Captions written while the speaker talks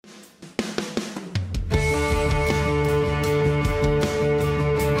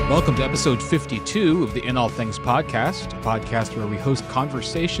Welcome to episode 52 of the In All Things podcast, a podcast where we host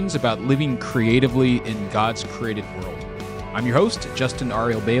conversations about living creatively in God's created world. I'm your host, Justin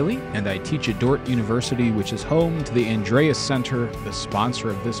Ariel Bailey, and I teach at Dordt University, which is home to the Andreas Center, the sponsor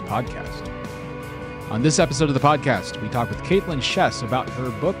of this podcast. On this episode of the podcast, we talk with Kaitlyn Schiess about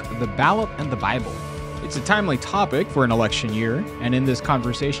her book, The Ballot and the Bible. It's a timely topic for an election year, and in this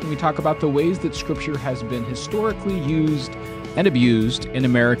conversation, we talk about the ways that Scripture has been historically used and abused in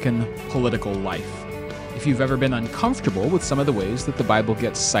American political life. If you've ever been uncomfortable with some of the ways that the Bible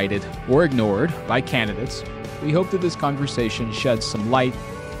gets cited or ignored by candidates, we hope that this conversation sheds some light,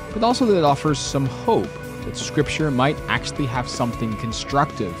 but also that it offers some hope that Scripture might actually have something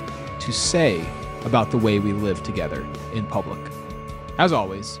constructive to say about the way we live together in public. As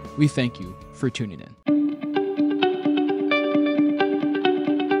always, we thank you for tuning in.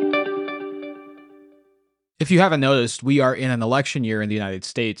 If you haven't noticed, we are in an election year in the United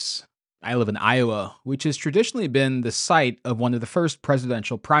States. I live in Iowa, which has traditionally been the site of one of the first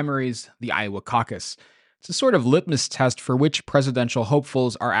presidential primaries, the Iowa caucus. It's a sort of litmus test for which presidential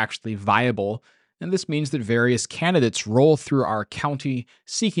hopefuls are actually viable, and this means that various candidates roll through our county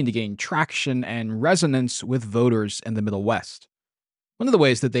seeking to gain traction and resonance with voters in the Middle West. One of the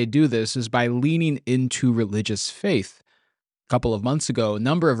ways that they do this is by leaning into religious faith. A couple of months ago, a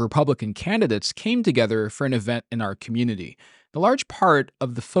number of Republican candidates came together for an event in our community. A large part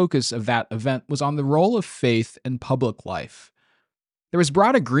of the focus of that event was on the role of faith in public life. There was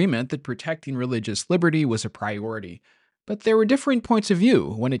broad agreement that protecting religious liberty was a priority, but there were differing points of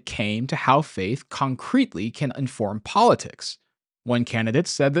view when it came to how faith concretely can inform politics. One candidate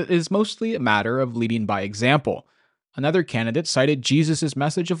said that it is mostly a matter of leading by example. Another candidate cited Jesus'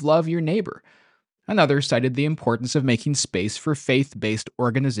 message of love your neighbor. Another cited the importance of making space for faith-based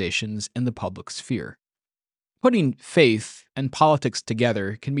organizations in the public sphere. Putting faith and politics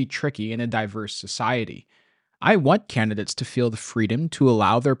together can be tricky in a diverse society. I want candidates to feel the freedom to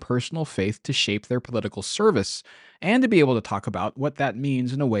allow their personal faith to shape their political service and to be able to talk about what that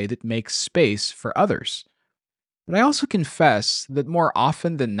means in a way that makes space for others. But I also confess that more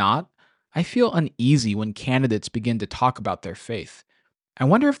often than not, I feel uneasy when candidates begin to talk about their faith. I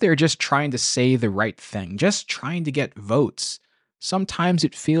wonder if they're just trying to say the right thing, just trying to get votes. Sometimes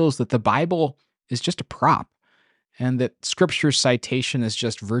it feels that the Bible is just a prop, and that Scripture's citation is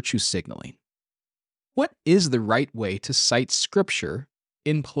just virtue signaling. What is the right way to cite Scripture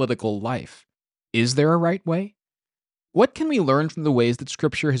in political life? Is there a right way? What can we learn from the ways that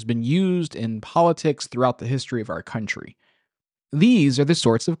Scripture has been used in politics throughout the history of our country? These are the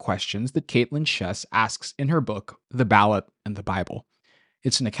sorts of questions that Kaitlyn Schiess asks in her book, The Ballot and the Bible.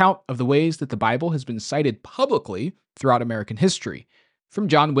 It's an account of the ways that the Bible has been cited publicly throughout American history, from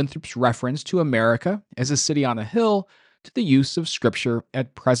John Winthrop's reference to America as a city on a hill to the use of Scripture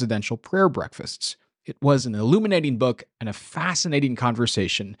at presidential prayer breakfasts. It was an illuminating book and a fascinating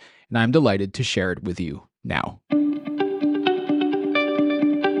conversation, and I'm delighted to share it with you now.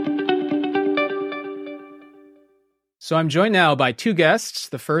 So I'm joined now by two guests.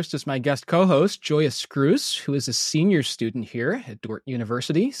 The first is my guest co-host, Schiess, who is a senior student here at Dordt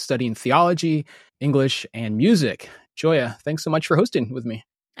University, studying theology, English, and music. Joya, thanks so much for hosting with me.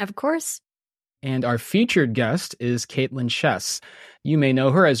 Of course. And our featured guest is Kaitlyn Schiess. You may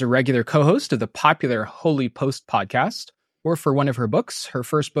know her as a regular co-host of the popular Holy Post podcast, or for one of her books. Her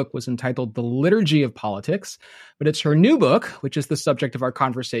first book was entitled The Liturgy of Politics, but it's her new book, which is the subject of our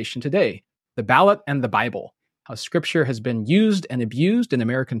conversation today, The Ballot and the Bible: How Scripture Has Been Used and Abused in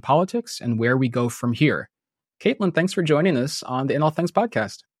American Politics and Where We Go From Here. Kaitlyn, thanks for joining us on the In All Things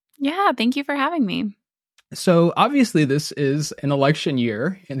podcast. Yeah, thank you for having me. So obviously this is an election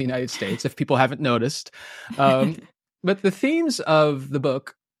year in the United States, if people haven't noticed. But the themes of the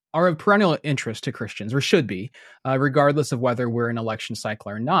book are of perennial interest to Christians, or should be, regardless of whether we're in an election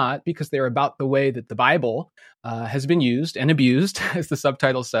cycle or not, because they're about the way that the Bible has been used and abused, as the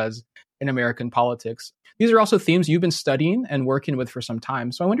subtitle says, in American politics. These are also themes you've been studying and working with for some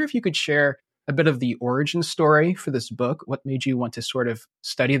time. So I wonder if you could share a bit of the origin story for this book. What made you want to sort of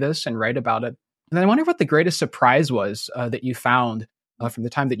study this and write about it? And then I wonder what the greatest surprise was that you found from the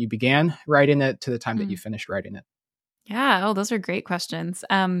time that you began writing it to the time that you finished writing it. Yeah. Oh, those are great questions.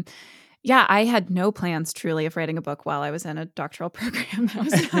 Yeah, I had no plans truly of writing a book while I was in a doctoral program.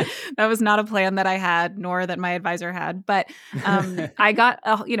 That was not a plan that I had, nor that my advisor had. But I got,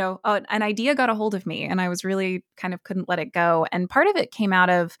 an idea got a hold of me, and I was really kind of couldn't let it go. And part of it came out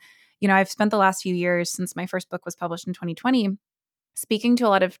of, I've spent the last few years since my first book was published in 2020 speaking to a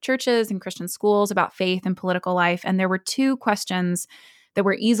lot of churches and Christian schools about faith and political life. And there were two questions that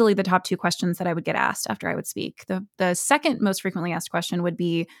were easily the top two questions that I would get asked after I would speak. The second most frequently asked question would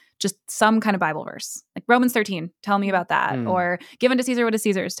be just some kind of Bible verse, like Romans 13, tell me about that. Or given to Caesar what is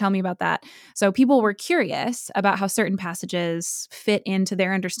Caesar's, tell me about that. So people were curious about how certain passages fit into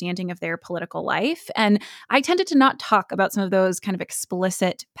their understanding of their political life. And I tended to not talk about some of those kind of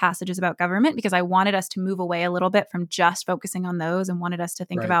explicit passages about government because I wanted us to move away a little bit from just focusing on those and wanted us to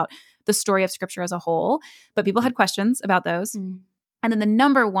think about the story of Scripture as a whole. But people had questions about those. And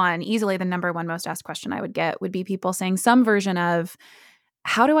then easily the number one most asked question I would get would be people saying some version of,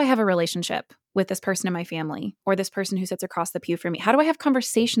 how do I have a relationship with this person in my family or this person who sits across the pew from me? How do I have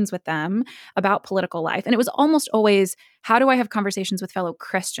conversations with them about political life? And it was almost always, how do I have conversations with fellow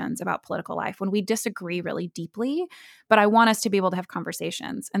Christians about political life when we disagree really deeply, but I want us to be able to have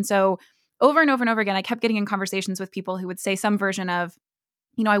conversations. And so over and over and over again, I kept getting in conversations with people who would say some version of,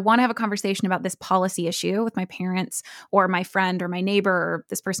 I want to have a conversation about this policy issue with my parents or my friend or my neighbor or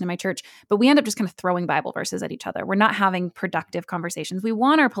this person in my church, but we end up just kind of throwing Bible verses at each other. We're not having productive conversations. We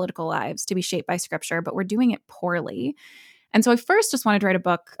want our political lives to be shaped by Scripture, but we're doing it poorly. And so I first just wanted to write a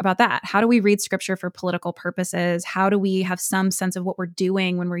book about that. How do we read Scripture for political purposes? How do we have some sense of what we're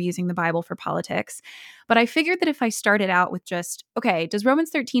doing when we're using the Bible for politics? But I figured that if I started out with just, okay, does Romans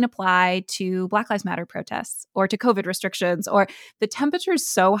 13 apply to Black Lives Matter protests or to COVID restrictions, or the temperature is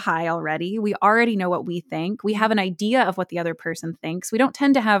so high already, we already know what we think. We have an idea of what the other person thinks. We don't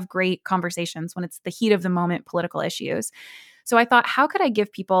tend to have great conversations when it's the heat of the moment political issues. So I thought, how could I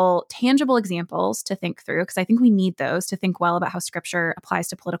give people tangible examples to think through? Because I think we need those to think well about how Scripture applies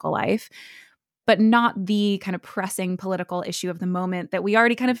to political life, but not the kind of pressing political issue of the moment that we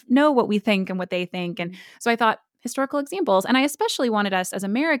already kind of know what we think and what they think. And so I thought historical examples. And I especially wanted us as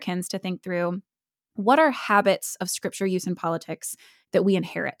Americans to think through, what are habits of Scripture use in politics that we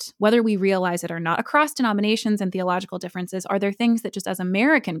inherit, whether we realize it or not, across denominations and theological differences? Are there things that just as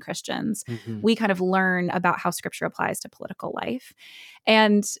American Christians, we kind of learn about how Scripture applies to political life?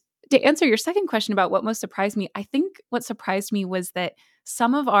 And to answer your second question about what most surprised me, I think what surprised me was that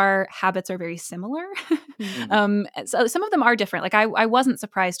some of our habits are very similar. So some of them are different. Like I wasn't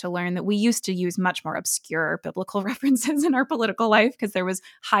surprised to learn that we used to use much more obscure biblical references in our political life because there was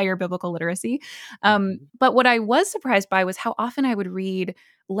higher biblical literacy. But what I was surprised by was how often I would read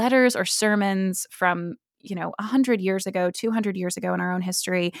letters or sermons from 100 years ago, 200 years ago in our own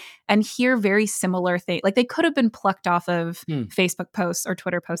history, and hear very similar things. Like they could have been plucked off of Facebook posts or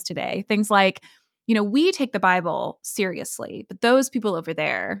Twitter posts today. Things like, we take the Bible seriously, but those people over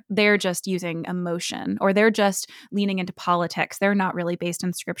there, they're just using emotion, or they're just leaning into politics. They're not really based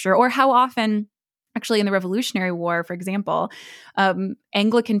in Scripture. Or how often, actually in the Revolutionary War, for example,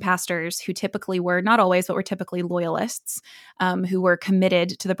 Anglican pastors who typically were, not always, but were typically loyalists, who were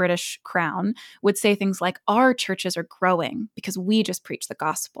committed to the British crown, would say things like, our churches are growing because we just preach the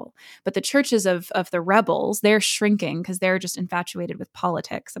gospel. But the churches of the rebels, they're shrinking because they're just infatuated with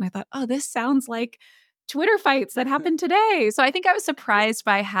politics. And I thought, oh, this sounds like Twitter fights that happen today. So I think I was surprised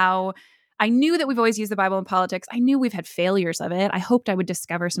by how I knew that we've always used the Bible in politics. I knew we've had failures of it. I hoped I would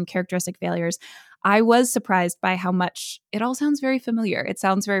discover some characteristic failures. I was surprised by how much it all sounds very familiar. It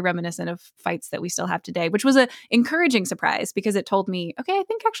sounds very reminiscent of fights that we still have today, which was an encouraging surprise because it told me, okay, I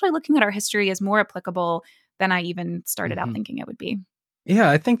think actually looking at our history is more applicable than I even started out thinking it would be. Yeah,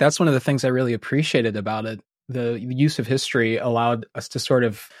 I think that's one of the things I really appreciated about it. The use of history allowed us to sort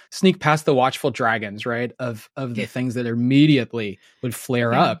of sneak past the watchful dragons, right? Of the things that immediately would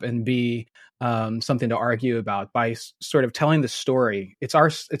flare up and be something to argue about by sort of telling the story. It's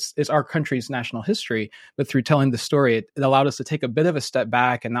our country's national history, but through telling the story, it allowed us to take a bit of a step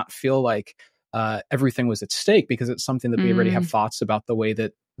back and not feel like everything was at stake, because it's something that we already have thoughts about the way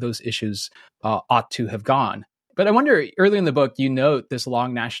that those issues ought to have gone. But I wonder, early in the book, you note this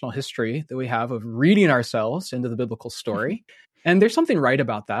long national history that we have of reading ourselves into the biblical story. And there's something right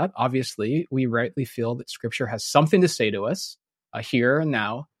about that. Obviously, we rightly feel that Scripture has something to say to us here and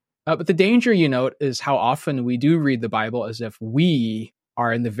now. But the danger, you note, is how often we do read the Bible as if we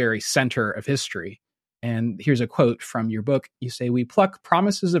are in the very center of history. And here's a quote from your book. You say, "We pluck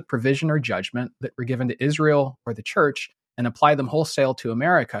promises of provision or judgment that were given to Israel or the church and apply them wholesale to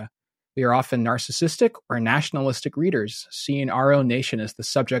America. We are often narcissistic or nationalistic readers, seeing our own nation as the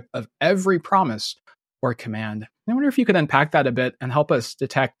subject of every promise or command." I wonder if you could unpack that a bit and help us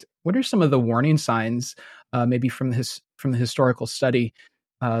detect what are some of the warning signs, maybe from the historical study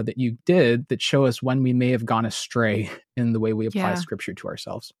that you did, that show us when we may have gone astray in the way we apply Scripture to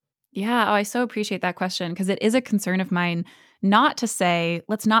ourselves. Yeah. Oh, I so appreciate that question because it is a concern of mine, not to say,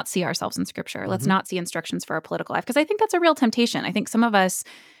 let's not see ourselves in Scripture. Let's not see instructions for our political life. Because I think that's a real temptation. I think some of us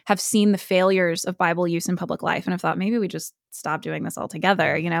have seen the failures of Bible use in public life and have thought, maybe we just stop doing this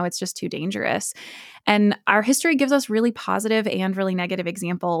altogether. It's just too dangerous. And our history gives us really positive and really negative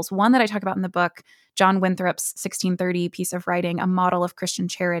examples. One that I talk about in the book, John Winthrop's 1630 piece of writing, A Model of Christian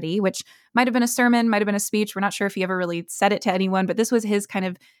Charity, which might have been a sermon, might have been a speech. We're not sure if he ever really said it to anyone, but this was his kind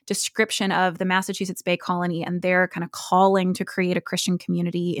of description of the Massachusetts Bay Colony and their kind of calling to create a Christian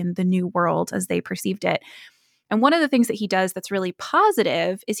community in the New World as they perceived it. And one of the things that he does that's really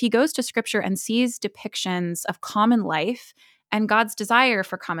positive is he goes to Scripture and sees depictions of common life and God's desire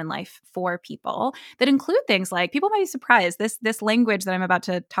for common life for people that include things like, people might be surprised, this language that I'm about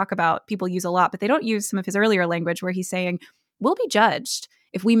to talk about, people use a lot, but they don't use some of his earlier language where he's saying, we'll be judged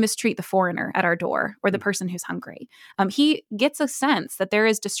if we mistreat the foreigner at our door or the person who's hungry. He gets a sense that there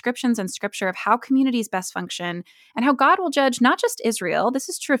is descriptions in Scripture of how communities best function and how God will judge not just Israel. This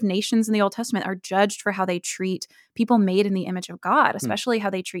is true of nations in the Old Testament are judged for how they treat people made in the image of God, especially how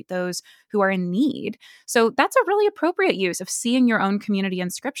they treat those who are in need. So that's a really appropriate use of seeing your own community in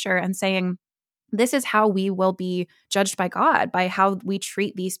Scripture and saying, this is how we will be judged by God, by how we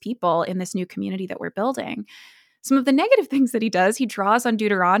treat these people in this new community that we're building. Some of the negative things that he does, he draws on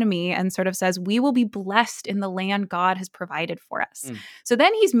Deuteronomy and sort of says, we will be blessed in the land God has provided for us. So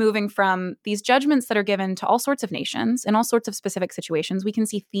then he's moving from these judgments that are given to all sorts of nations in all sorts of specific situations. We can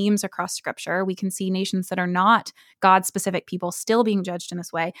see themes across Scripture. We can see nations that are not God-specific people still being judged in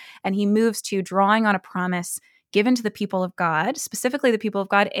this way. And he moves to drawing on a promise given to the people of God, specifically the people of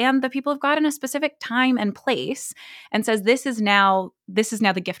God and the people of God in a specific time and place, and says, this is now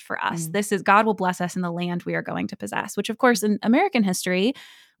the gift for us. This is, God will bless us in the land we are going to possess, which of course in American history,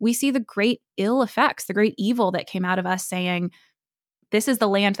 we see the great ill effects, the great evil that came out of us saying, this is the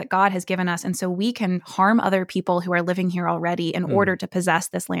land that God has given us. And so we can harm other people who are living here already in order to possess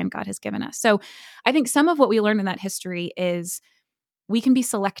this land God has given us. So I think some of what we learned in that history is we can be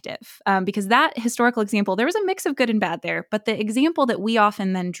selective because that historical example, there was a mix of good and bad there. But the example that we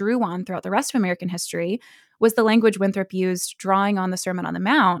often then drew on throughout the rest of American history was the language Winthrop used drawing on the Sermon on the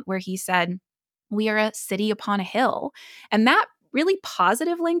Mount, where he said, we are a city upon a hill. And that really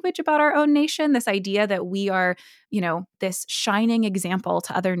positive language about our own nation, this idea that we are, this shining example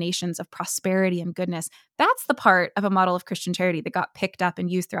to other nations of prosperity and goodness, that's the part of a model of Christian charity that got picked up and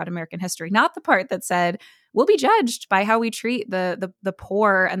used throughout American history, not the part that said, we'll be judged by how we treat the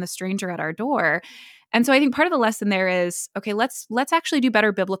poor and the stranger at our door. And so I think part of the lesson there is, okay, let's actually do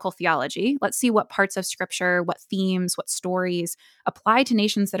better biblical theology. Let's see what parts of Scripture, what themes, what stories apply to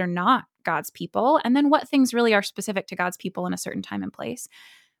nations that are not God's people, and then what things really are specific to God's people in a certain time and place.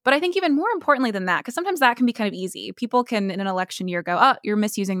 But I think even more importantly than that, because sometimes that can be kind of easy. People can, in an election year, go, oh, you're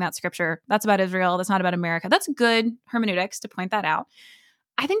misusing that Scripture. That's about Israel. That's not about America. That's good hermeneutics to point that out.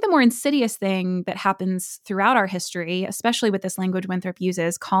 I think the more insidious thing that happens throughout our history, especially with this language Winthrop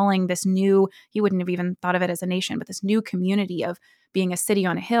uses, calling this new, he wouldn't have even thought of it as a nation, but this new community of being a city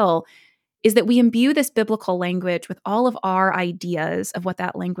on a hill, is that we imbue this biblical language with all of our ideas of what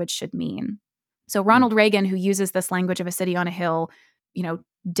that language should mean. So Ronald Reagan, who uses this language of a city on a hill,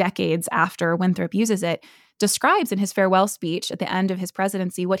 decades after Winthrop uses it, describes in his farewell speech at the end of his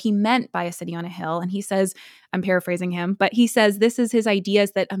presidency what he meant by a city on a hill. And he says, I'm paraphrasing him, but he says this is his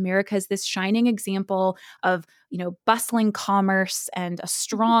ideas that America is this shining example of, bustling commerce and a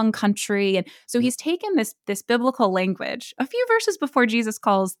strong country. And so he's taken this biblical language. A few verses before Jesus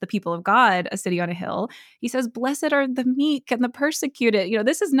calls the people of God a city on a hill, he says, blessed are the meek and the persecuted.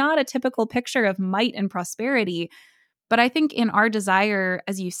 This is not a typical picture of might and prosperity. But I think in our desire,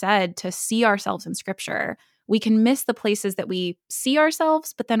 as you said, to see ourselves in Scripture, we can miss the places that we see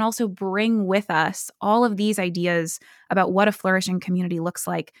ourselves, but then also bring with us all of these ideas about what a flourishing community looks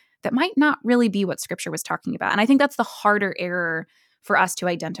like that might not really be what Scripture was talking about. And I think that's the harder error for us to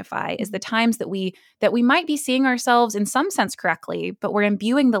identify, is the times that we might be seeing ourselves in some sense correctly, but we're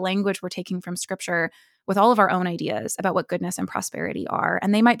imbuing the language we're taking from Scripture with all of our own ideas about what goodness and prosperity are.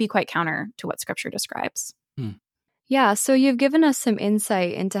 And they might be quite counter to what Scripture describes. Yeah, so you've given us some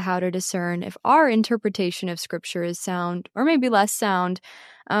insight into how to discern if our interpretation of Scripture is sound or maybe less sound.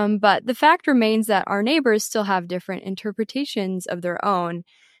 But the fact remains that our neighbors still have different interpretations of their own.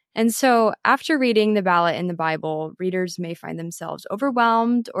 And so after reading the ballot in the Bible, readers may find themselves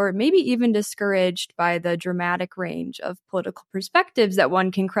overwhelmed or maybe even discouraged by the dramatic range of political perspectives that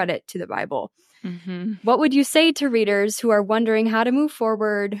one can credit to the Bible. Mm-hmm. What would you say to readers who are wondering how to move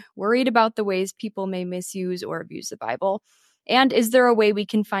forward, worried about the ways people may misuse or abuse the Bible? And is there a way we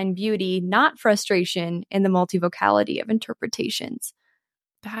can find beauty, not frustration, in the multivocality of interpretations?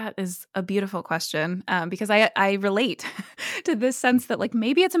 That is a beautiful question, because I relate to this sense that like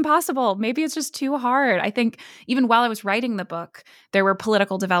maybe it's impossible, maybe it's just too hard. I think even while I was writing the book, there were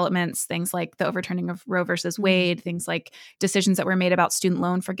political developments, things like the overturning of Roe versus Wade, things like decisions that were made about student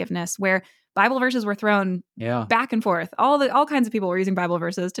loan forgiveness, where Bible verses were thrown back and forth. All kinds of people were using Bible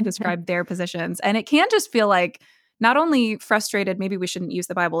verses to describe their positions, and it can just feel like not only frustrated, maybe we shouldn't use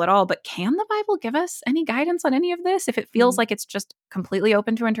the Bible at all, but can the Bible give us any guidance on any of this if it feels like it's just completely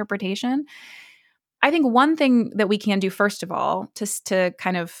open to interpretation? I think one thing that we can do, first of all, to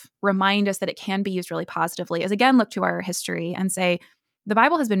kind of remind us that it can be used really positively is, again, look to our history and say the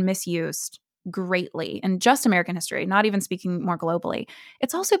Bible has been misused greatly in just American history, not even speaking more globally.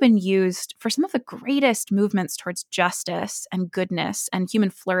 It's also been used for some of the greatest movements towards justice and goodness and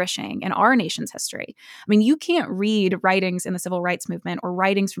human flourishing in our nation's history. I mean, you can't read writings in the civil rights movement or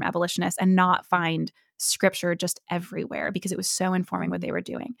writings from abolitionists and not find scripture just everywhere because it was so informing what they were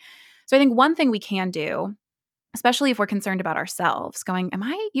doing. So I think one thing we can do, especially if we're concerned about ourselves, going, am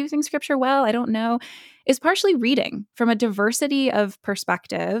I using scripture well? I don't know, is partially reading from a diversity of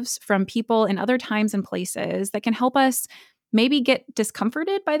perspectives from people in other times and places that can help us maybe get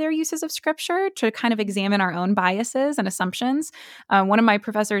discomforted by their uses of scripture to kind of examine our own biases and assumptions. One of my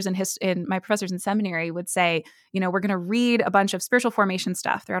professors my professors in seminary would say, we're going to read a bunch of spiritual formation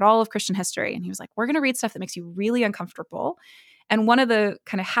stuff throughout all of Christian history. And he was like, we're going to read stuff that makes you really uncomfortable. And one of the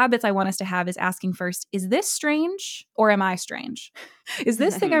kind of habits I want us to have is asking first, is this strange or am I strange? Is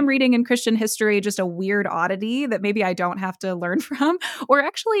this thing I'm reading in Christian history just a weird oddity that maybe I don't have to learn from? Or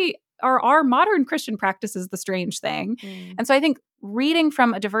actually, are our modern Christian practices the strange thing? And so I think reading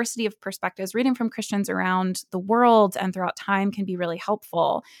from a diversity of perspectives, reading from Christians around the world and throughout time can be really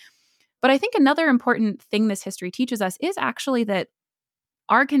helpful. But I think another important thing this history teaches us is actually that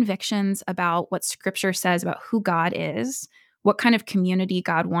our convictions about what Scripture says about who God is, what kind of community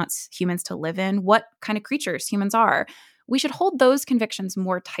God wants humans to live in, what kind of creatures humans are, we should hold those convictions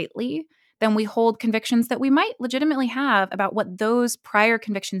more tightly than we hold convictions that we might legitimately have about what those prior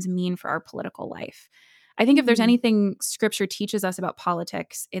convictions mean for our political life. I think if there's anything Scripture teaches us about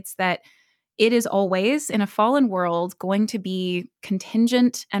politics, it's that it is always, in a fallen world, going to be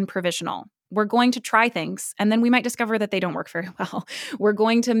contingent and provisional. We're going to try things, and then we might discover that they don't work very well. We're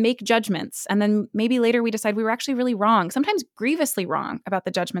going to make judgments, and then maybe later we decide we were actually really wrong, sometimes grievously wrong about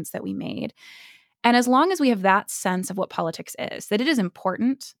the judgments that we made. And as long as we have that sense of what politics is, that it is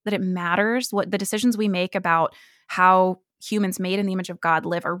important, that it matters, what the decisions we make about how humans made in the image of God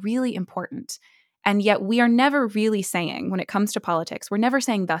live are really important. And yet we are never really saying, when it comes to politics, we're never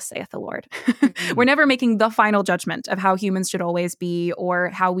saying, thus saith the Lord. We're never making the final judgment of how humans should always be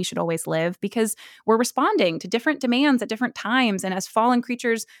or how we should always live, because we're responding to different demands at different times. And as fallen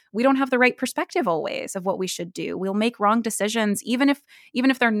creatures, we don't have the right perspective always of what we should do. We'll make wrong decisions. Even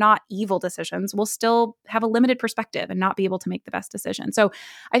if they're not evil decisions, we'll still have a limited perspective and not be able to make the best decision. So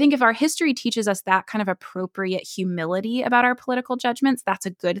I think if our history teaches us that kind of appropriate humility about our political judgments, that's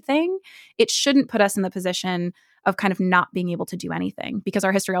a good thing. It shouldn't put us in the position of kind of not being able to do anything, because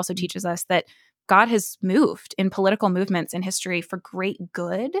our history also teaches us that God has moved in political movements in history for great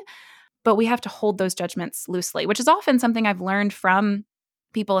good, but we have to hold those judgments loosely, which is often something I've learned from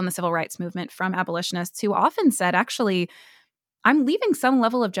people in the civil rights movement, from abolitionists who often said, actually, I'm leaving some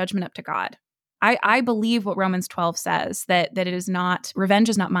level of judgment up to God. I believe what Romans 12 says, that it is not, revenge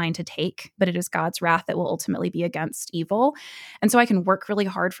is not mine to take, but it is God's wrath that will ultimately be against evil. And so I can work really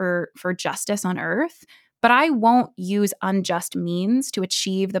hard for justice on earth, but I won't use unjust means to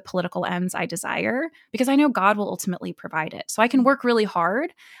achieve the political ends I desire, because I know God will ultimately provide it. So I can work really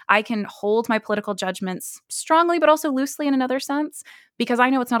hard. I can hold my political judgments strongly, but also loosely in another sense, because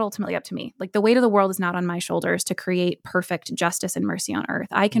I know it's not ultimately up to me. Like, the weight of the world is not on my shoulders to create perfect justice and mercy on earth.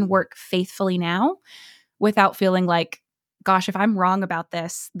 I can work faithfully now without feeling like, gosh, if I'm wrong about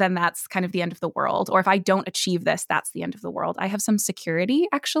this, then that's kind of the end of the world. Or if I don't achieve this, that's the end of the world. I have some security,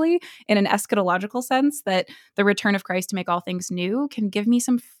 actually, in an eschatological sense, that the return of Christ to make all things new can give me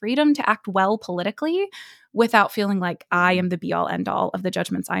some freedom to act well politically without feeling like I am the be-all, end-all of the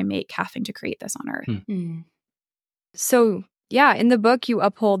judgments I make having to create this on earth. So, yeah, in the book, you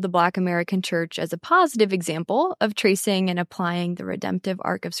uphold the Black American Church as a positive example of tracing and applying the redemptive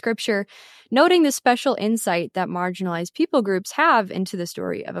arc of Scripture, noting the special insight that marginalized people groups have into the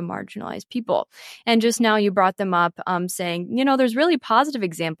story of a marginalized people. And just now you brought them up, saying, there's really positive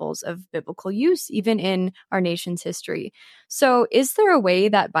examples of biblical use even in our nation's history. So is there a way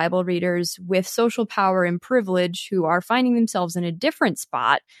that Bible readers with social power and privilege who are finding themselves in a different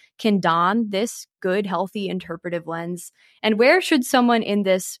spot can don this good, healthy, interpretive lens? And where should someone in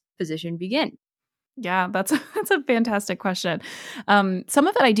this position begin? Yeah, that's a fantastic question. Some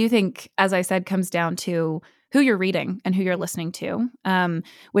of it I do think, as I said, comes down to who you're reading and who you're listening to,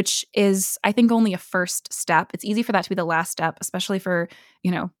 which is, I think, only a first step. It's easy for that to be the last step, especially for,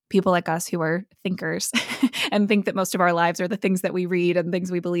 people like us who are thinkers and think that most of our lives are the things that we read and things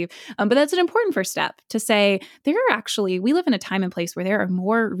we believe. But that's an important first step to say we live in a time and place where there are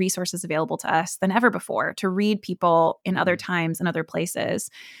more resources available to us than ever before to read people in other times and other places.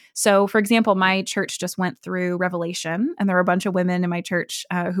 So, for example, my church just went through Revelation, and there were a bunch of women in my church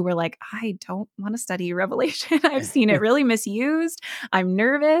who were like, I don't want to study Revelation. I've seen it really misused. I'm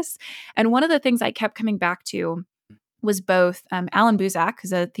nervous. And one of the things I kept coming back to was both Alan Buzak,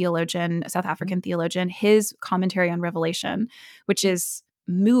 who's a theologian, a South African theologian, his commentary on Revelation, which is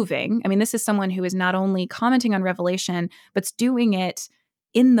moving. I mean, this is someone who is not only commenting on Revelation, but's doing it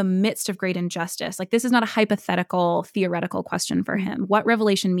in the midst of great injustice. Like, this is not a hypothetical, theoretical question for him. What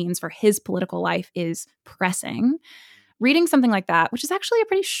Revelation means for his political life is pressing. Reading something like that, which is actually a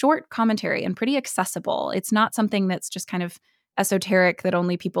pretty short commentary and pretty accessible. It's not something that's just kind of esoteric that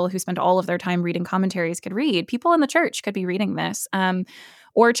only people who spend all of their time reading commentaries could read. People in the church could be reading this.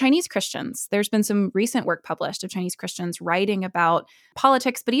 Or Chinese Christians. There's been some recent work published of Chinese Christians writing about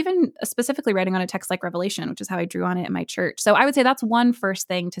politics, but even specifically writing on a text like Revelation, which is how I drew on it in my church. So I would say that's one first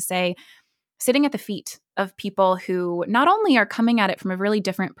thing to say, sitting at the feet of people who not only are coming at it from a really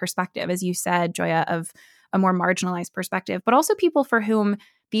different perspective, as you said, Joya, of a more marginalized perspective, but also people for whom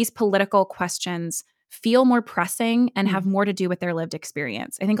these political questions feel more pressing and have more to do with their lived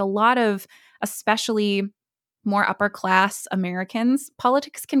experience. I think a lot of, especially more upper class Americans,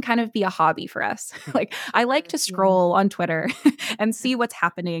 politics can kind of be a hobby for us. Like, I like to scroll on Twitter and see what's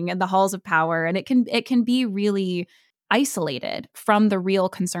happening in the halls of power, and it can be really isolated from the real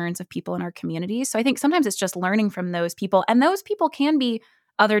concerns of people in our communities. So I think sometimes it's just learning from those people, and those people can be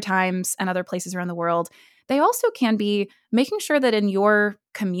other times and other places around the world. They also can be making sure that in your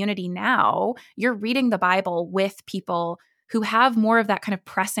community now, you're reading the Bible with people who have more of that kind of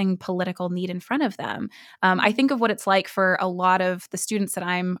pressing political need in front of them. I think of what it's like for a lot of the students that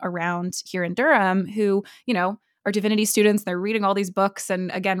I'm around here in Durham who, are divinity students. They're reading all these books and,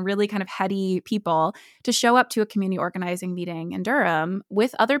 again, really kind of heady people, to show up to a community organizing meeting in Durham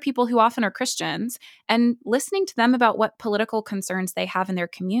with other people who often are Christians and listening to them about what political concerns they have in their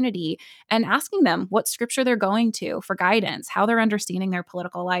community and asking them what scripture they're going to for guidance, how they're understanding their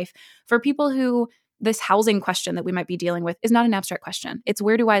political life. For people who this housing question that we might be dealing with is not an abstract question. It's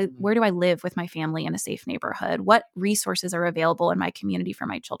where do I live with my family in a safe neighborhood? What resources are available in my community for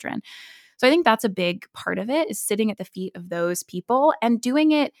my children? So I think that's a big part of it, is sitting at the feet of those people and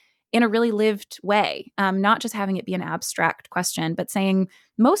doing it in a really lived way, not just having it be an abstract question, but saying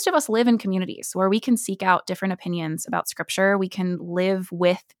most of us live in communities where we can seek out different opinions about scripture. We can live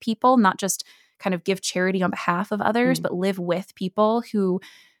with people, not just kind of give charity on behalf of others, but live with people who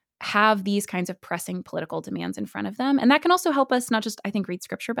have these kinds of pressing political demands in front of them. And that can also help us not just, I think, read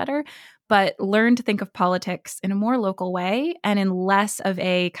scripture better, but learn to think of politics in a more local way and in less of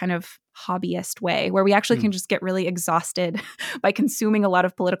a kind of hobbyist way, where we actually can just get really exhausted by consuming a lot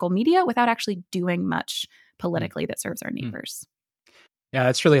of political media without actually doing much politically that serves our neighbors. Yeah,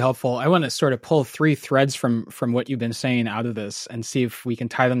 that's really helpful. I want to sort of pull three threads from what you've been saying out of this and see if we can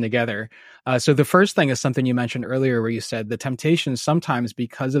tie them together. So the first thing is something you mentioned earlier, where you said the temptation sometimes,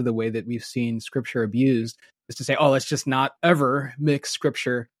 because of the way that we've seen scripture abused, is to say, oh, let's just not ever mix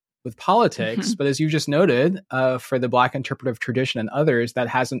scripture with politics. But as you just noted, for the Black interpretive tradition and others, that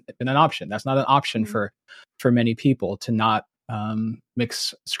hasn't been an option. That's not an option for many people, to not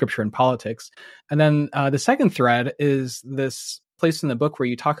mix scripture and politics. And then the second thread is this place in the book where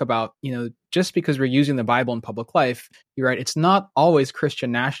you talk about, just because we're using the Bible in public life, you're right, it's not always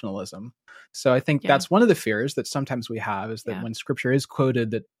Christian nationalism. So I think that's one of the fears that sometimes we have, is that when scripture is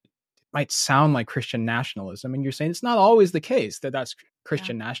quoted, that it might sound like Christian nationalism. And you're saying it's not always the case that that's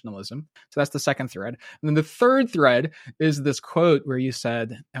Christian nationalism. So that's the second thread. And then the third thread is this quote where you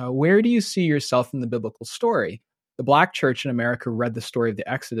said, where do you see yourself in the biblical story? The Black church in America read the story of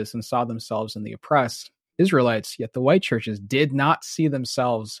the Exodus and saw themselves in the oppressed Israelites, yet the white churches did not see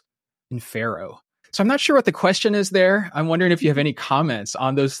themselves in Pharaoh. So I'm not sure what the question is there. I'm wondering if you have any comments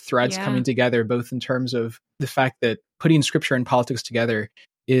on those threads coming together, both in terms of the fact that putting scripture and politics together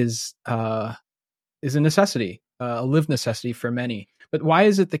is a necessity, a lived necessity for many. But why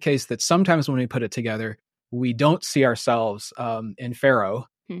is it the case that sometimes when we put it together, we don't see ourselves in Pharaoh,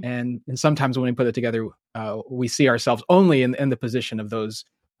 and sometimes when we put it together, we see ourselves only in the position of those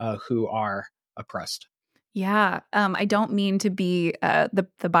who are oppressed? Yeah. I don't mean to be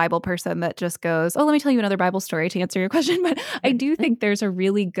the Bible person that just goes, oh, let me tell you another Bible story to answer your question. But I do think there's a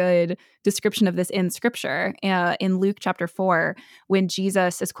really good description of this in Scripture. In Luke chapter 4, when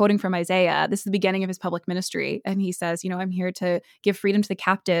Jesus is quoting from Isaiah, this is the beginning of his public ministry. And he says, I'm here to give freedom to the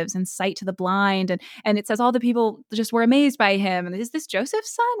captives and sight to the blind. And it says all the people just were amazed by him. And is this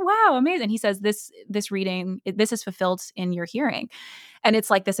Joseph's son? Wow, amazing. And he says, this reading, this is fulfilled in your hearing. And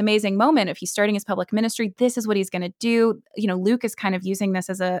it's like this amazing moment. If he's starting his public ministry, this is what he's going to do. Luke is kind of using this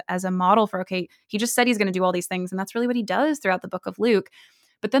as a model for, okay, he just said he's going to do all these things. And that's really what he does throughout the book of Luke.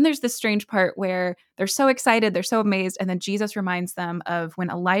 But then there's this strange part where they're so excited, they're so amazed. And then Jesus reminds them of when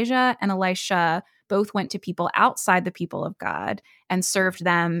Elijah and Elisha both went to people outside the people of God and served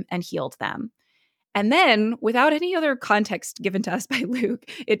them and healed them. And then, without any other context given to us by Luke,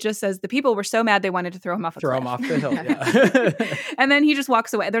 it just says the people were so mad they wanted to throw him off a cliff. Throw him off the hill, yeah. And then he just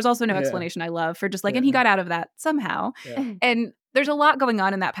walks away. There's also no explanation I love for just like, and he got out of that somehow. Yeah. And there's a lot going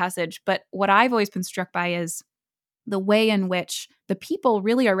on in that passage. But what I've always been struck by is the way in which the people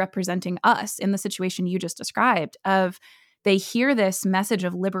really are representing us in the situation you just described of they hear this message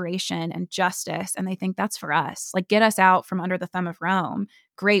of liberation and justice, and they think that's for us. Like, get us out from under the thumb of Rome.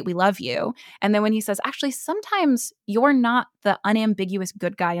 Great, we love you. And then when he says, actually, sometimes you're not the unambiguous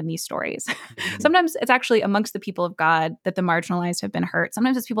good guy in these stories. Sometimes it's actually amongst the people of God that the marginalized have been hurt.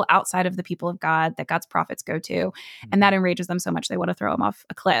 Sometimes it's people outside of the people of God that God's prophets go to. And that enrages them so much they want to throw him off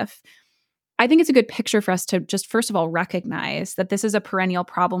a cliff. I think it's a good picture for us to just, first of all, recognize that this is a perennial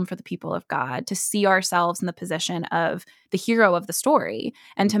problem for the people of God, to see ourselves in the position of the hero of the story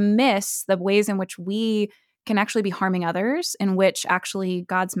and to miss the ways in which we can actually be harming others, in which actually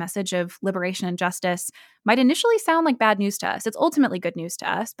God's message of liberation and justice might initially sound like bad news to us. It's ultimately good news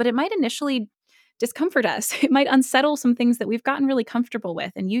to us, but it might initially discomfort us. It might unsettle some things that we've gotten really comfortable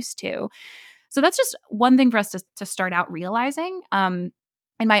with and used to. So that's just one thing for us to start out realizing.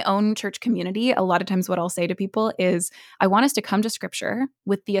 In my own church community, a lot of times what I'll say to people is, I want us to come to Scripture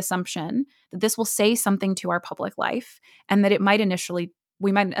with the assumption that this will say something to our public life and that we might initially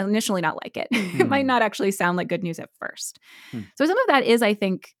not like it. It might not actually sound like good news at first. So some of that is, I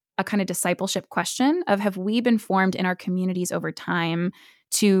think, a kind of discipleship question of, have we been formed in our communities over time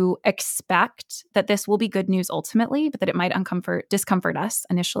to expect that this will be good news ultimately, but that it might discomfort us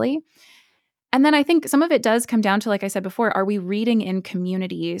initially? And then I think some of it does come down to, like I said before, are we reading in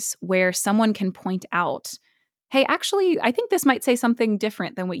communities where someone can point out, hey, actually, I think this might say something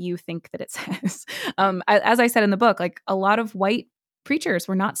different than what you think that it says. As I said in the book, like a lot of white preachers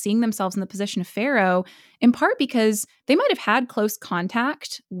were not seeing themselves in the position of Pharaoh, in part because they might have had close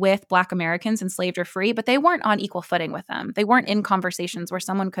contact with Black Americans enslaved or free, but they weren't on equal footing with them. They weren't in conversations where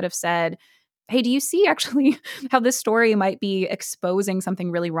someone could have said, hey, do you see actually how this story might be exposing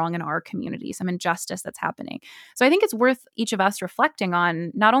something really wrong in our community, some injustice that's happening? So I think it's worth each of us reflecting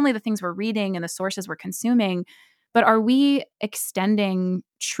on not only the things we're reading and the sources we're consuming, but are we extending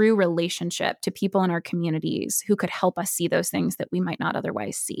true relationship to people in our communities who could help us see those things that we might not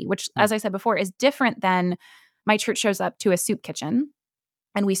otherwise see, which, as I said before, is different than my church shows up to a soup kitchen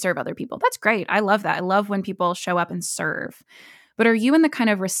and we serve other people. That's great. I love that. I love when people show up and serve. But are you in the kind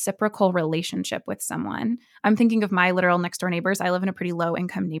of reciprocal relationship with someone? I'm thinking of my literal next door neighbors. I live in a pretty low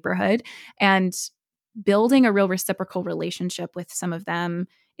income neighborhood, and building a real reciprocal relationship with some of them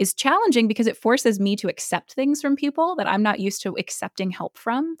is challenging because it forces me to accept things from people that I'm not used to accepting help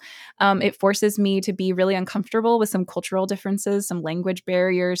from. It forces me to be really uncomfortable with some cultural differences, some language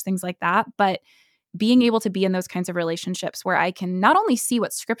barriers, things like that. But being able to be in those kinds of relationships where I can not only see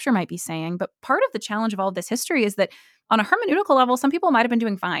what Scripture might be saying, but part of the challenge of all of this history is that on a hermeneutical level, some people might have been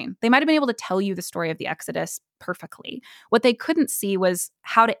doing fine. They might have been able to tell you the story of the Exodus perfectly. What they couldn't see was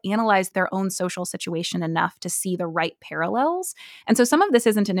how to analyze their own social situation enough to see the right parallels. And so some of this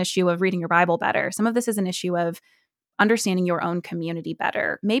isn't an issue of reading your Bible better. Some of this is an issue of understanding your own community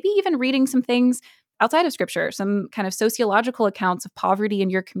better. Maybe even reading some things outside of Scripture, some kind of sociological accounts of poverty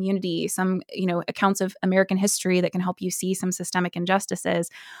in your community, some, accounts of American history that can help you see some systemic injustices.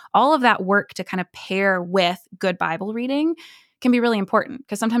 All of that work to kind of pair with good Bible reading can be really important,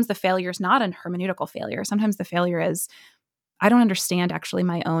 because sometimes the failure is not a hermeneutical failure. Sometimes the failure is, I don't understand actually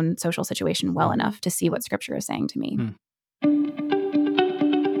my own social situation well enough to see what Scripture is saying to me.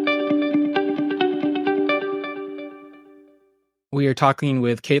 We are talking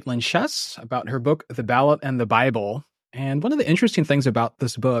with Kaitlyn Schiess about her book, The Ballot and the Bible. And one of the interesting things about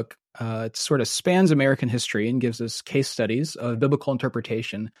this book, it sort of spans American history and gives us case studies of biblical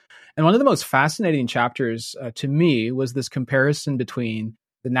interpretation. And one of the most fascinating chapters to me was this comparison between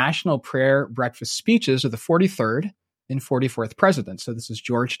the National Prayer Breakfast Speeches of the 43rd and 44th president. So this is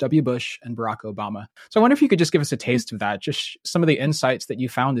George W. Bush and Barack Obama. So I wonder if you could just give us a taste of that, just some of the insights that you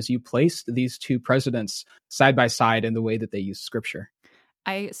found as you placed these two presidents side by side in the way that they use scripture.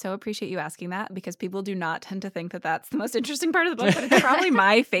 I so appreciate you asking that, because people do not tend to think that that's the most interesting part of the book, but it's probably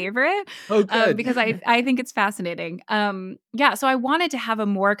my favorite. Oh, good. Because I think it's fascinating. So I wanted to have a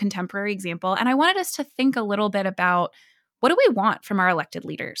more contemporary example, and I wanted us to think a little bit about, what do we want from our elected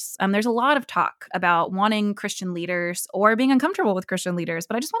leaders? There's a lot of talk about wanting Christian leaders or being uncomfortable with Christian leaders,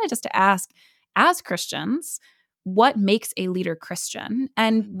 but I just wanted us to ask, as Christians, what makes a leader Christian,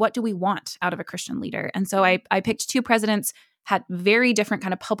 and what do we want out of a Christian leader? And so I picked two presidents had very different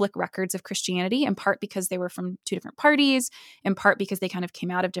kind of public records of Christianity, in part because they were from two different parties, in part because they kind of came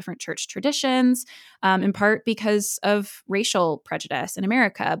out of different church traditions, in part because of racial prejudice in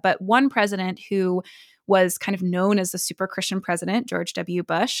America. But one president who was kind of known as the super Christian president, George W.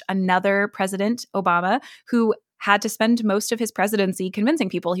 Bush, another president, Obama, who had to spend most of his presidency convincing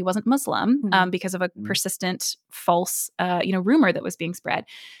people he wasn't Muslim because of a persistent false rumor that was being spread.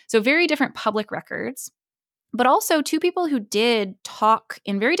 So very different public records. But also two people who did talk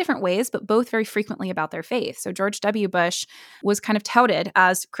in very different ways, but both very frequently about their faith. So George W. Bush was kind of touted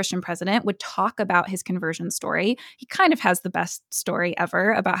as Christian president, would talk about his conversion story. He kind of has the best story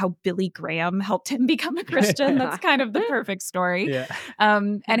ever about how Billy Graham helped him become a Christian. That's kind of the perfect story. Yeah.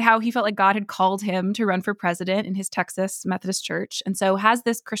 And how he felt like God had called him to run for president in his Texas Methodist church. And so has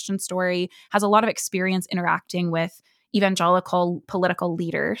this Christian story, has a lot of experience interacting with evangelical political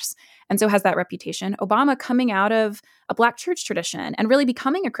leaders, and so has that reputation. Obama coming out of a Black church tradition and really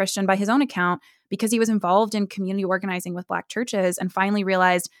becoming a Christian by his own account because he was involved in community organizing with Black churches and finally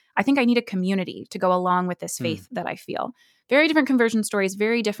realized, I think I need a community to go along with this faith that I feel. Very different conversion stories,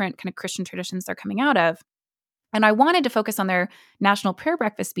 very different kind of Christian traditions they're coming out of. And I wanted to focus on their National Prayer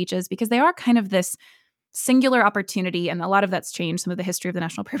Breakfast speeches because they are kind of this singular opportunity, and a lot of that's changed. Some of the history of the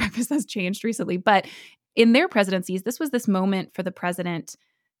National Prayer Breakfast has changed recently, but in their presidencies, this was this moment for the president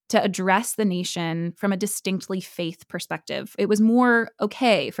to address the nation from a distinctly faith perspective. It was more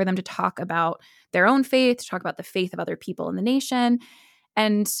okay for them to talk about their own faith, to talk about the faith of other people in the nation.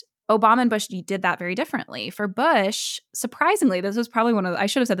 And Obama and Bush did that very differently. For Bush, surprisingly, this was probably I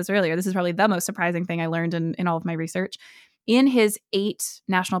should have said this earlier, this is probably the most surprising thing I learned in all of my research. In his 8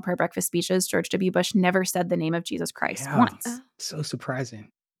 National Prayer Breakfast speeches, George W. Bush never said the name of Jesus Christ once. So surprising.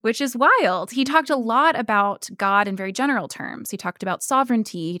 Which is wild. He talked a lot about God in very general terms. He talked about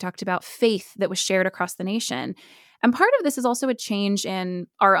sovereignty. He talked about faith that was shared across the nation. And part of this is also a change in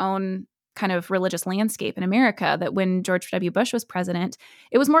our own kind of religious landscape in America, that when George W. Bush was president,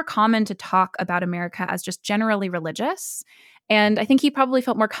 it was more common to talk about America as just generally religious. And I think he probably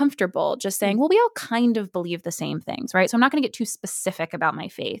felt more comfortable just saying, well, we all kind of believe the same things, right? So I'm not going to get too specific about my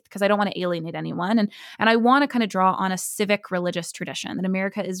faith because I don't want to alienate anyone. And I want to kind of draw on a civic religious tradition that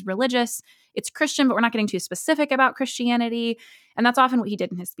America is religious, it's Christian, but we're not getting too specific about Christianity. And that's often what he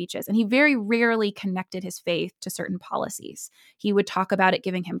did in his speeches. And he very rarely connected his faith to certain policies. He would talk about it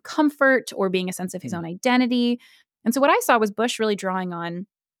giving him comfort or being a sense of his own identity. And so what I saw was Bush really drawing on,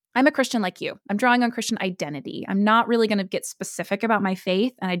 I'm a Christian like you. I'm drawing on Christian identity. I'm not really going to get specific about my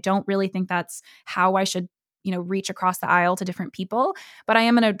faith. And I don't really think that's how I should, reach across the aisle to different people. But I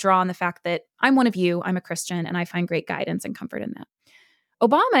am going to draw on the fact that I'm one of you. I'm a Christian, and I find great guidance and comfort in that.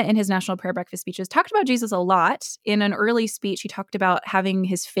 Obama, in his National Prayer Breakfast speeches, talked about Jesus a lot. In an early speech, he talked about having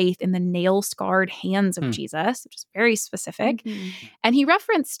his faith in the nail-scarred hands of Jesus, which is very specific. And he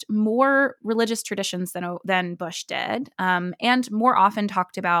referenced more religious traditions than Bush did, and more often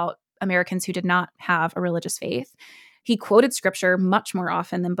talked about Americans who did not have a religious faith. He quoted scripture much more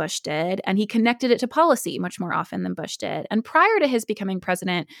often than Bush did, and he connected it to policy much more often than Bush did. And prior to his becoming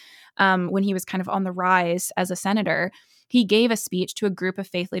president, when he was kind of on the rise as a senator, he gave a speech to a group of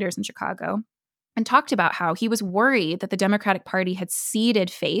faith leaders in Chicago and talked about how he was worried that the Democratic Party had ceded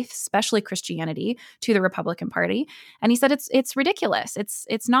faith, especially Christianity, to the Republican Party. And he said it's ridiculous.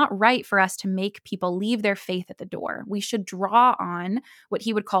 It's not right for us to make people leave their faith at the door. We should draw on what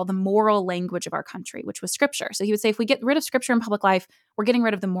he would call the moral language of our country, which was scripture. So he would say, if we get rid of scripture in public life, we're getting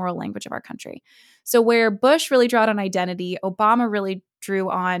rid of the moral language of our country. So where Bush really drew on identity, Obama really drew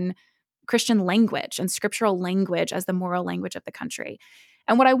on Christian language and scriptural language as the moral language of the country.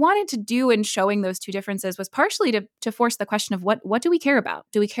 And what I wanted to do in showing those two differences was partially to force the question of what do we care about?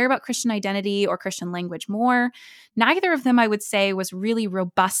 Do we care about Christian identity or Christian language more? Neither of them, I would say, was really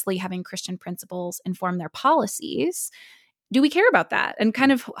robustly having Christian principles inform their policies. Do we care about that? And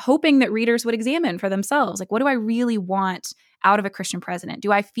kind of hoping that readers would examine for themselves, like, what do I really want out of a Christian president?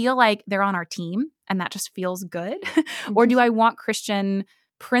 Do I feel like they're on our team and that just feels good? Or do I want Christian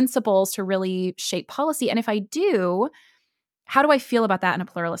principles to really shape policy? And if I do, how do I feel about that in a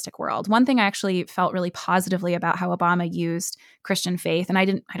pluralistic world? One thing I actually felt really positively about how Obama used Christian faith, and I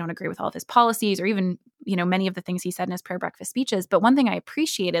don't agree with all of his policies or even, many of the things he said in his prayer breakfast speeches, but one thing I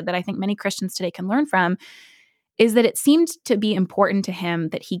appreciated that I think many Christians today can learn from is that it seemed to be important to him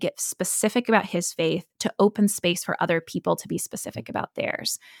that he get specific about his faith to open space for other people to be specific about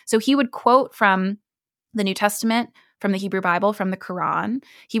theirs. So he would quote from the New Testament, from the Hebrew Bible, from the Quran.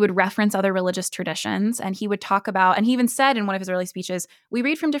 He would reference other religious traditions, and he would talk about, and he even said in one of his early speeches, we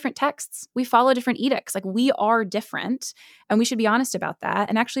read from different texts. We follow different edicts. Like, we are different, and we should be honest about that.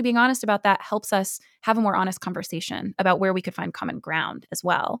 And actually being honest about that helps us have a more honest conversation about where we could find common ground as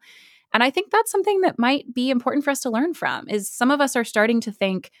well. And I think that's something that might be important for us to learn from, is some of us are starting to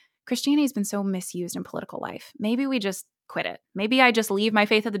think Christianity has been so misused in political life. Maybe we just quit it. Maybe I just leave my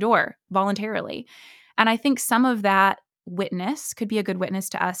faith at the door voluntarily. And I think some of that witness could be a good witness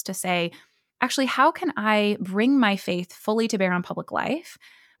to us to say, actually, how can I bring my faith fully to bear on public life,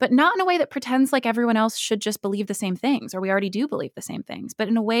 but not in a way that pretends like everyone else should just believe the same things, or we already do believe the same things, but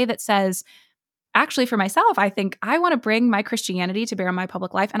in a way that says, actually, for myself, I think I want to bring my Christianity to bear on my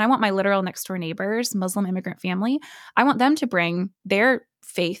public life. And I want my literal next door neighbors, Muslim immigrant family, I want them to bring their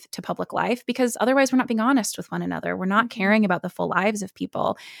faith to public life, because otherwise we're not being honest with one another. We're not caring about the full lives of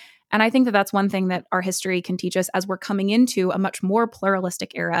people. And I think that that's one thing that our history can teach us as we're coming into a much more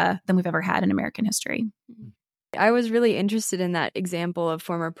pluralistic era than we've ever had in American history. I was really interested in that example of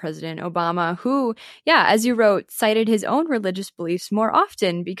former President Obama, who, as you wrote, cited his own religious beliefs more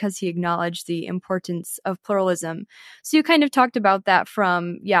often because he acknowledged the importance of pluralism. So you kind of talked about that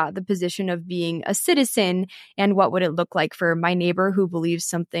from, the position of being a citizen and what would it look like for my neighbor who believes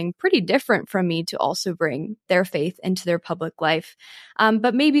something pretty different from me to also bring their faith into their public life.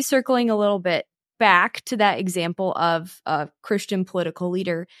 But maybe circling a little bit back to that example of a Christian political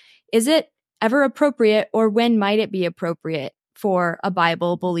leader, is it ever appropriate, or when might it be appropriate for a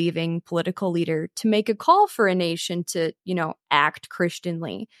Bible-believing political leader to make a call for a nation to, act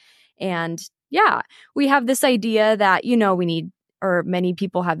Christianly? And we have this idea that, we need, or many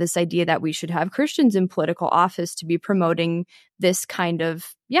people have this idea that we should have Christians in political office to be promoting this kind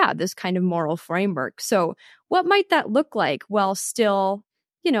of moral framework. So what might that look like while still,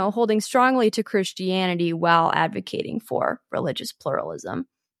 holding strongly to Christianity while advocating for religious pluralism?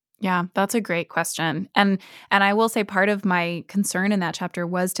 Yeah, that's a great question. And I will say part of my concern in that chapter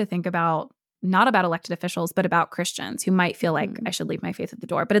was to think about not about elected officials, but about Christians who might feel like I should leave my faith at the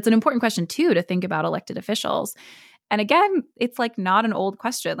door. But it's an important question too, to think about elected officials. And again, it's like not an old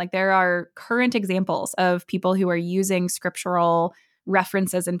question. Like, there are current examples of people who are using scriptural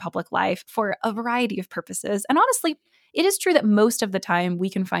references in public life for a variety of purposes. And honestly, it is true that most of the time we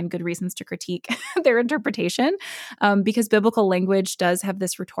can find good reasons to critique their interpretation, because biblical language does have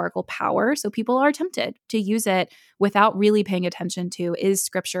this rhetorical power. So people are tempted to use it without really paying attention to, is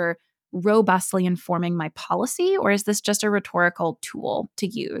scripture robustly informing my policy, or is this just a rhetorical tool to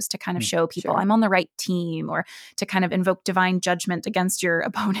use to kind of show people I'm on the right team, or to kind of invoke divine judgment against your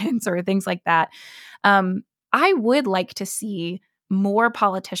opponents or things like that? I would like to see more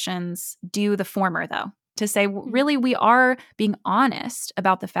politicians do the former, though. To say, really, we are being honest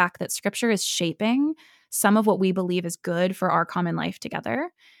about the fact that scripture is shaping some of what we believe is good for our common life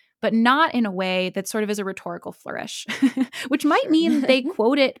together, but not in a way that sort of is a rhetorical flourish, which might mean they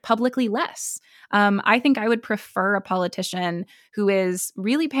quote it publicly less. I think I would prefer a politician who is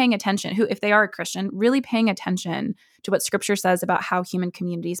really paying attention, who, if they are a Christian, really paying attention to what scripture says about how human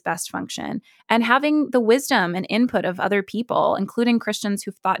communities best function, and having the wisdom and input of other people, including Christians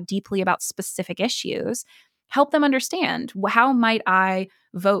who've thought deeply about specific issues, help them understand, how might I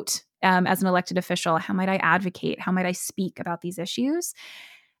vote as an elected official? How might I advocate? How might I speak about these issues?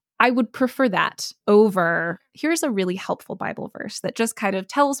 I would prefer that over, here's a really helpful Bible verse that just kind of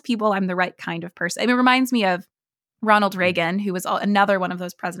tells people I'm the right kind of person. I mean, it reminds me of Ronald Reagan, who was another one of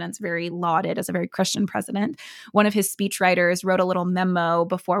those presidents, very lauded as a very Christian president. One of his speechwriters wrote a little memo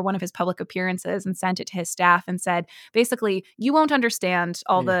before one of his public appearances and sent it to his staff and said, basically, you won't understand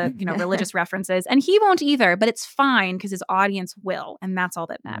all the religious references, and he won't either, but it's fine because his audience will, and that's all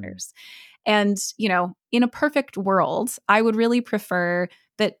that matters. And, in a perfect world, I would really prefer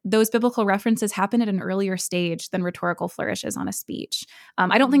that those biblical references happen at an earlier stage than rhetorical flourishes on a speech.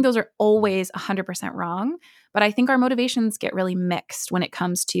 I don't think those are always 100% wrong, but I think our motivations get really mixed when it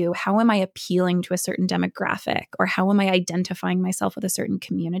comes to how am I appealing to a certain demographic, or how am I identifying myself with a certain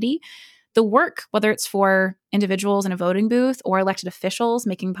community. The work, whether it's for individuals in a voting booth or elected officials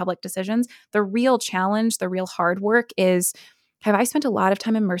making public decisions, the real challenge, the real hard work is have I spent a lot of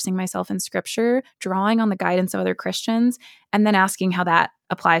time immersing myself in scripture, drawing on the guidance of other Christians, and then asking how that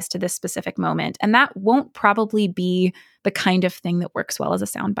applies to this specific moment? And that won't probably be the kind of thing that works well as a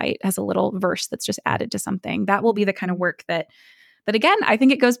soundbite, as a little verse that's just added to something. That will be the kind of work that again, I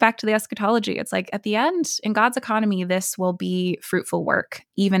think it goes back to the eschatology. It's like at the end, in God's economy, this will be fruitful work,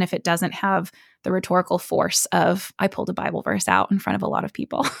 even if it doesn't have the rhetorical force of, I pulled a Bible verse out in front of a lot of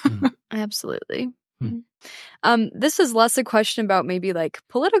people. Absolutely. This is less a question about maybe like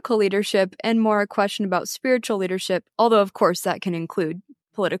political leadership and more a question about spiritual leadership, although of course that can include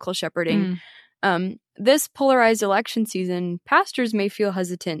political shepherding. This polarized election season, pastors may feel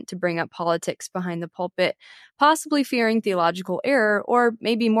hesitant to bring up politics behind the pulpit, possibly fearing theological error or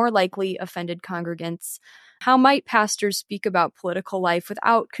maybe more likely offended congregants. How might pastors speak about political life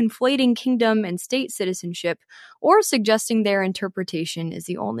without conflating kingdom and state citizenship or suggesting their interpretation is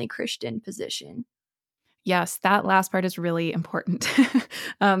the only Christian position? Yes, that last part is really important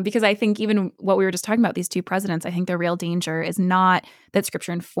because I think even what we were just talking about, these two presidents, I think the real danger is not that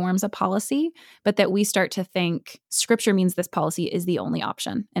scripture informs a policy, but that we start to think scripture means this policy is the only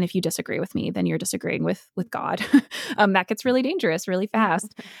option. And if you disagree with me, then you're disagreeing with God. That gets really dangerous really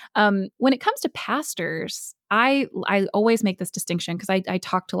fast. When it comes to pastors, I always make this distinction because I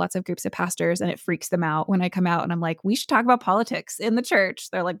talk to lots of groups of pastors and it freaks them out when I come out and I'm like, we should talk about politics in the church.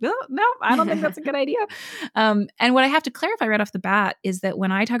 They're like, no, I don't think that's a good idea. And what I have to clarify right off the bat is that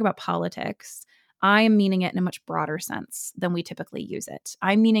when I talk about politics, I am meaning it in a much broader sense than we typically use it.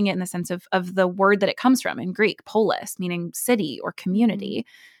 I'm meaning it in the sense of the word that it comes from in Greek, polis, meaning city or community.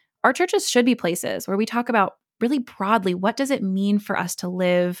 Our churches should be places where we talk about really broadly, what does it mean for us to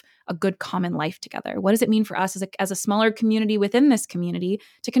live a good common life together? What does it mean for us as a smaller community within this community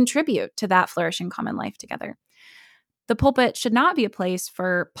to contribute to that flourishing common life together? The pulpit should not be a place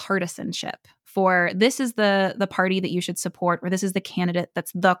for partisanship, for this is the party that you should support, or this is the candidate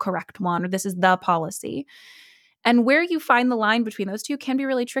that's the correct one, or this is the policy. And where you find the line between those two can be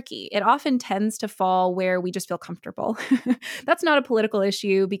really tricky. It often tends to fall where we just feel comfortable. That's not a political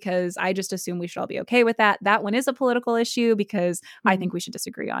issue because I just assume we should all be okay with that. That one is a political issue because I think we should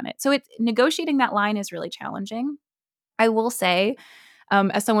disagree on it. So negotiating that line is really challenging. I will say,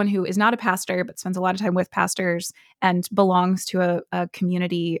 as someone who is not a pastor but spends a lot of time with pastors and belongs to a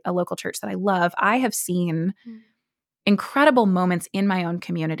community, a local church that I love, I have seen incredible moments in my own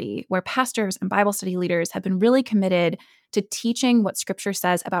community where pastors and Bible study leaders have been really committed to teaching what scripture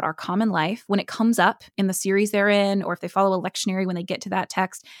says about our common life when it comes up in the series they're in, or if they follow a lectionary when they get to that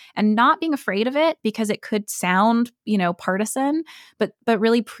text, and not being afraid of it because it could sound, partisan, but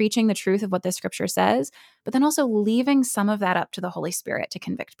really preaching the truth of what this scripture says, but then also leaving some of that up to the Holy Spirit to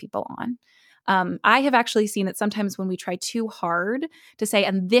convict people on. I have actually seen that sometimes when we try too hard to say,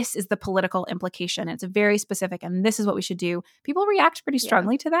 and this is the political implication, it's very specific, and this is what we should do, people react pretty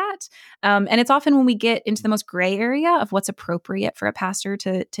strongly to that. And it's often when we get into the most gray area of what's appropriate for a pastor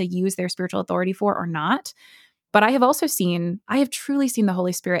to use their spiritual authority for or not. But I have truly seen the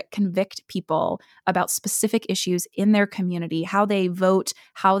Holy Spirit convict people about specific issues in their community, how they vote,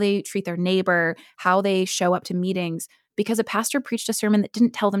 how they treat their neighbor, how they show up to meetings, because a pastor preached a sermon that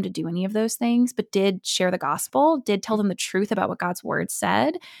didn't tell them to do any of those things, but did share the gospel, did tell them the truth about what God's word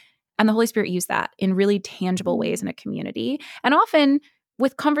said. And the Holy Spirit used that in really tangible ways in a community. And often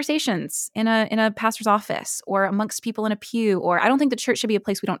with conversations in a pastor's office or amongst people in a pew, or I don't think the church should be a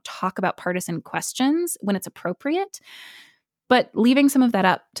place we don't talk about partisan questions when it's appropriate, but leaving some of that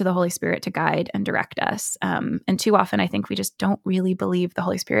up to the Holy Spirit to guide and direct us. And too often, I think we just don't really believe the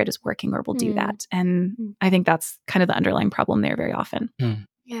Holy Spirit is working or will do that. And I think that's kind of the underlying problem there very often.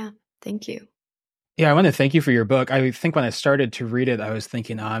 Yeah, thank you. Yeah, I want to thank you for your book. I think when I started to read it, I was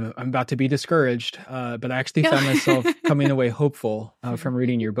thinking, I'm about to be discouraged, but I actually found myself coming away hopeful from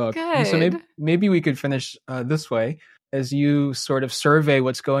reading your book. And so maybe we could finish this way. As you sort of survey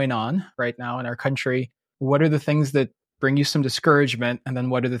what's going on right now in our country, what are the things that bring you some discouragement? And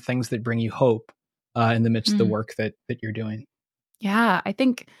then what are the things that bring you hope in the midst of the work that you're doing? Yeah, I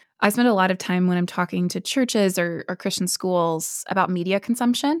think I spend a lot of time when I'm talking to churches or Christian schools about media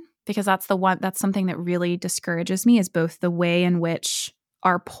consumption, because that's something that really discourages me, is both the way in which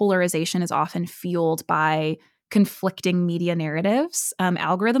our polarization is often fueled by conflicting media narratives.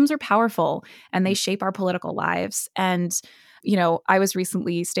 Algorithms are powerful and they shape our political lives. And I was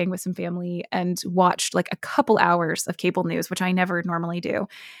recently staying with some family and watched like a couple hours of cable news, which I never normally do.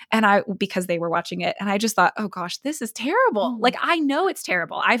 And because they were watching it, and I just thought, oh gosh, this is terrible. Like, I know it's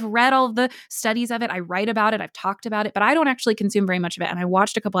terrible. I've read all the studies of it. I write about it. I've talked about it, but I don't actually consume very much of it. And I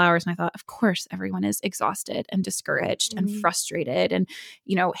watched a couple hours and I thought, of course, everyone is exhausted and discouraged and frustrated and,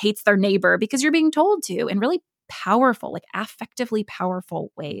 hates their neighbor because you're being told to in really powerful, like affectively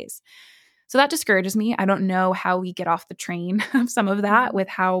powerful ways. So that discourages me. I don't know how we get off the train of some of that with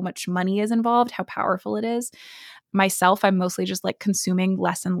how much money is involved, how powerful it is. Myself, I'm mostly just like consuming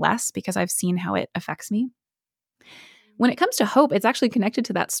less and less because I've seen how it affects me. When it comes to hope, it's actually connected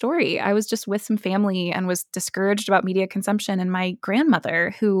to that story. I was just with some family and was discouraged about media consumption. And my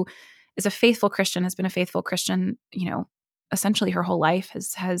grandmother, who is a faithful Christian, has been a faithful Christian, essentially her whole life,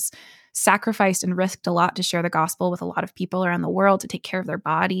 has sacrificed and risked a lot to share the gospel with a lot of people around the world, to take care of their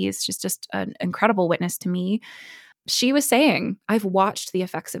bodies. She's just an incredible witness to me. She was saying, I've watched the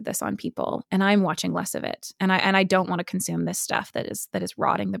effects of this on people and I'm watching less of it. And I don't want to consume this stuff that is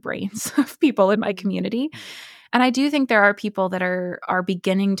rotting the brains of people in my community. And I do think there are people that are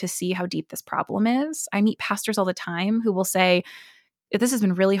beginning to see how deep this problem is. I meet pastors all the time who will say, this has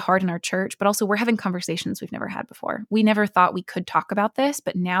been really hard in our church, but also we're having conversations we've never had before. We never thought we could talk about this,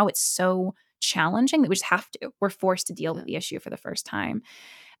 but now it's so challenging that we just have to. We're forced to deal with the issue for the first time.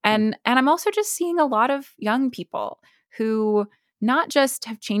 And I'm also just seeing a lot of young people who not just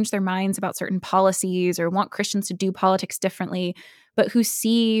have changed their minds about certain policies or want Christians to do politics differently, but who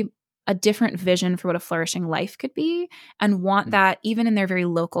see a different vision for what a flourishing life could be and want that even in their very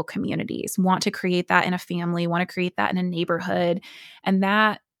local communities, want to create that in a family, want to create that in a neighborhood. And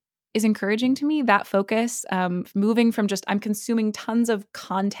that is encouraging to me, that focus, moving from just I'm consuming tons of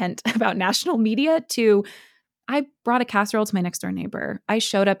content about national media to I brought a casserole to my next door neighbor. I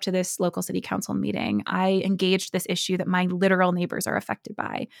showed up to this local city council meeting. I engaged this issue that my literal neighbors are affected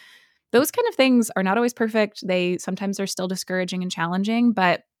by. Those kind of things are not always perfect. They sometimes are still discouraging and challenging,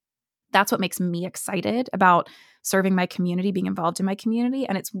 but that's what makes me excited about serving my community, being involved in my community.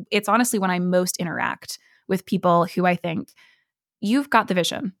 And it's honestly when I most interact with people who I think you've got the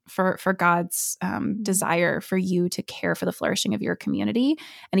vision for God's desire for you to care for the flourishing of your community.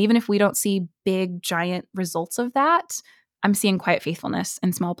 And even if we don't see big, giant results of that, I'm seeing quiet faithfulness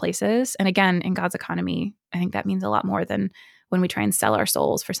in small places. And again, in God's economy, I think that means a lot more than when we try and sell our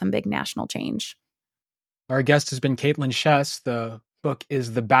souls for some big national change. Our guest has been Kaitlyn Schiess. The book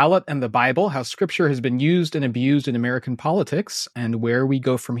is The Ballot and the Bible, How Scripture Has Been Used and Abused in American Politics and Where We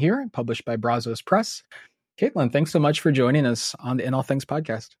Go From Here, published by Brazos Press. Kaitlyn, thanks so much for joining us on the In All Things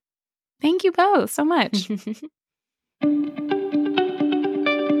podcast. Thank you both so much.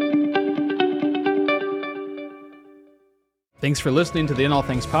 Thanks for listening to the In All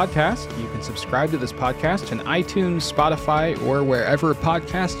Things podcast. You can subscribe to this podcast on iTunes, Spotify, or wherever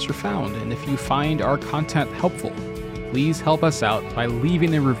podcasts are found. And if you find our content helpful, please help us out by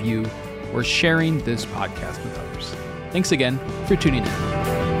leaving a review or sharing this podcast with others. Thanks again for tuning in.